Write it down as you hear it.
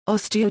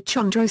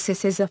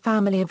Osteochondrosis is a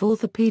family of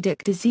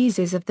orthopedic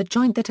diseases of the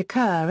joint that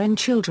occur in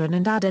children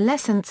and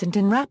adolescents and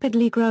in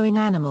rapidly growing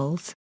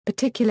animals,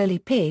 particularly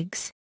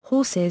pigs,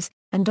 horses,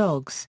 and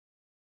dogs.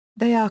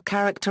 They are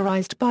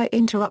characterized by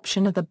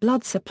interruption of the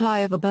blood supply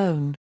of a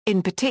bone,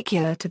 in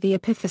particular to the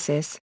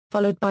epiphysis,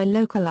 followed by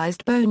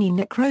localized bony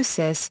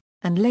necrosis,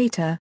 and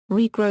later,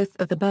 regrowth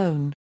of the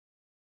bone.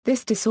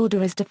 This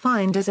disorder is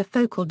defined as a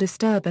focal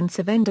disturbance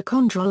of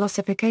endochondral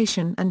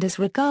ossification and is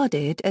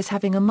regarded as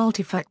having a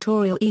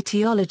multifactorial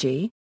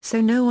etiology, so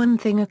no one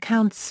thing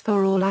accounts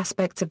for all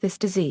aspects of this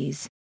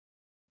disease.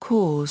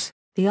 Cause: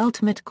 the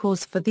ultimate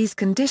cause for these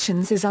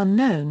conditions is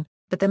unknown,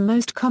 but the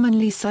most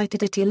commonly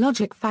cited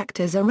etiologic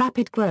factors are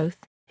rapid growth,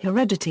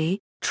 heredity,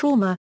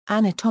 trauma,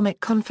 anatomic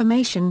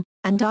conformation,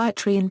 and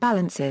dietary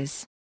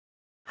imbalances.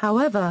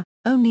 However,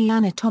 only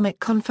anatomic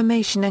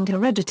conformation and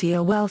heredity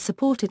are well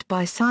supported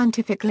by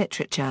scientific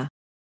literature.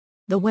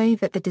 The way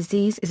that the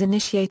disease is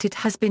initiated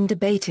has been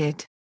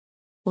debated.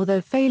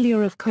 Although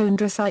failure of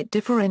chondrocyte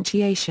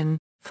differentiation,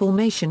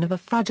 formation of a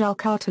fragile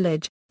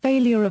cartilage,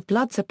 failure of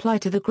blood supply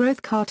to the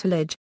growth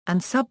cartilage, and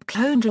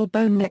subchondral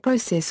bone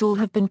necrosis all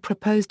have been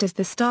proposed as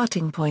the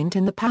starting point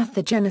in the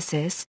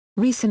pathogenesis,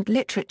 recent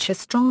literature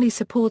strongly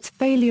supports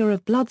failure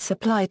of blood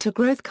supply to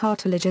growth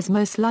cartilage as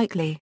most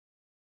likely.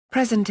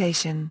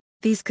 Presentation: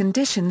 these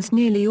conditions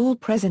nearly all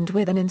present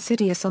with an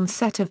insidious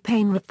onset of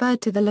pain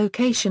referred to the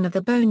location of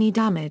the bony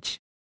damage.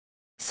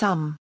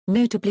 Some,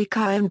 notably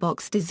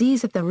Kienbock's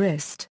disease of the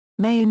wrist,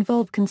 may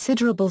involve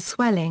considerable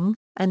swelling,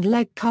 and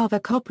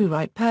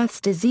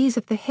Legg-Carver-Copyright-Perth's disease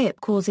of the hip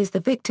causes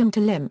the victim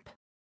to limp.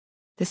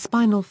 The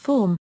spinal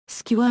form,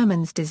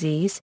 Schuermann's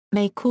disease,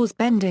 may cause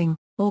bending,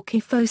 or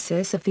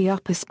kyphosis of the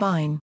upper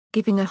spine,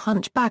 giving a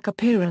hunchback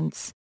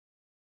appearance.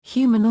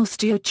 Human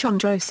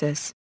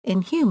osteochondrosis: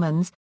 in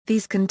humans,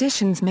 these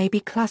conditions may be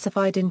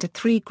classified into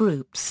three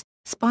groups: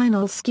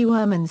 spinal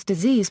Schuermann's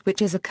disease,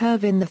 which is a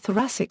curve in the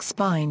thoracic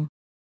spine;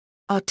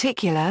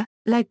 articular,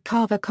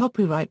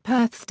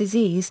 Legg-Carver-Copyright-Perth's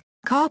disease,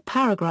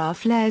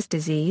 Carr-Paragraph-Lehr's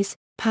disease,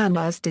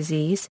 Panur's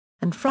disease,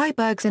 and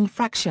Freiberg's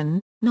infraction;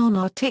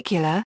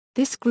 non-articular,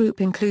 this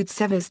group includes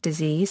Sever's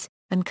disease,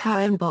 and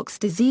Kienbock's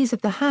disease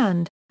of the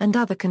hand, and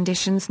other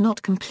conditions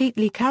not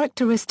completely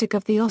characteristic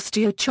of the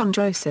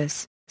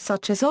osteochondrosis,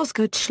 such as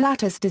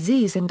Osgood-Schlatt's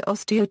disease and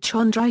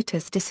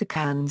osteochondritis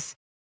dissecans.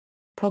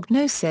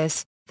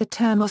 Prognosis: the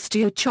term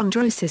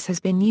osteochondrosis has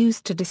been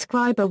used to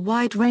describe a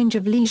wide range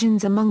of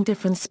lesions among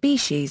different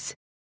species.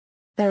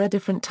 There are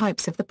different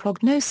types of the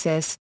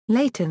prognosis: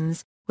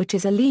 latens, which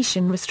is a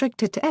lesion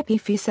restricted to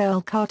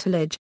epiphyseal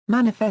cartilage;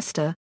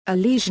 manifesta, a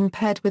lesion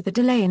paired with a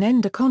delay in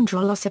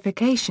endochondral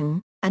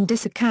ossification; and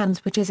dissecans,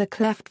 which is a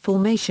cleft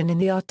formation in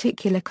the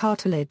articular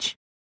cartilage.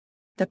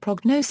 The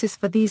prognosis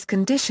for these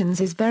conditions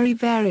is very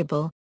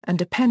variable, and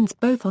depends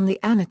both on the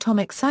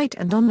anatomic site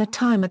and on the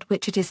time at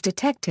which it is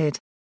detected.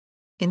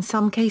 In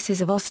some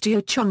cases of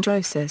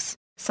osteochondrosis,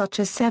 such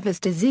as Sever's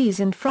disease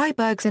and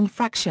Freiberg's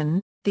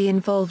infraction, the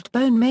involved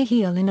bone may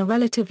heal in a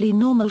relatively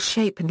normal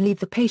shape and leave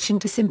the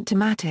patient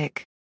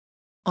asymptomatic.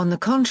 On the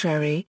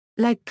contrary,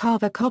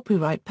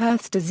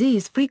 Legg-Carver-Copyright-Perth's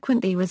disease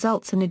frequently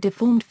results in a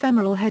deformed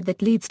femoral head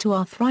that leads to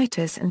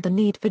arthritis and the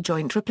need for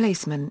joint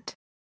replacement.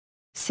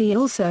 See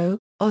also: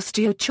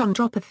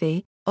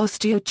 osteochondropathy,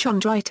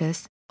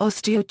 osteochondritis,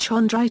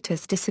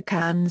 osteochondritis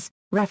dissecans.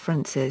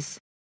 References.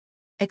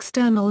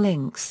 External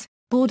links: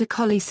 Border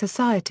Collie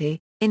Society,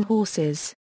 in horses.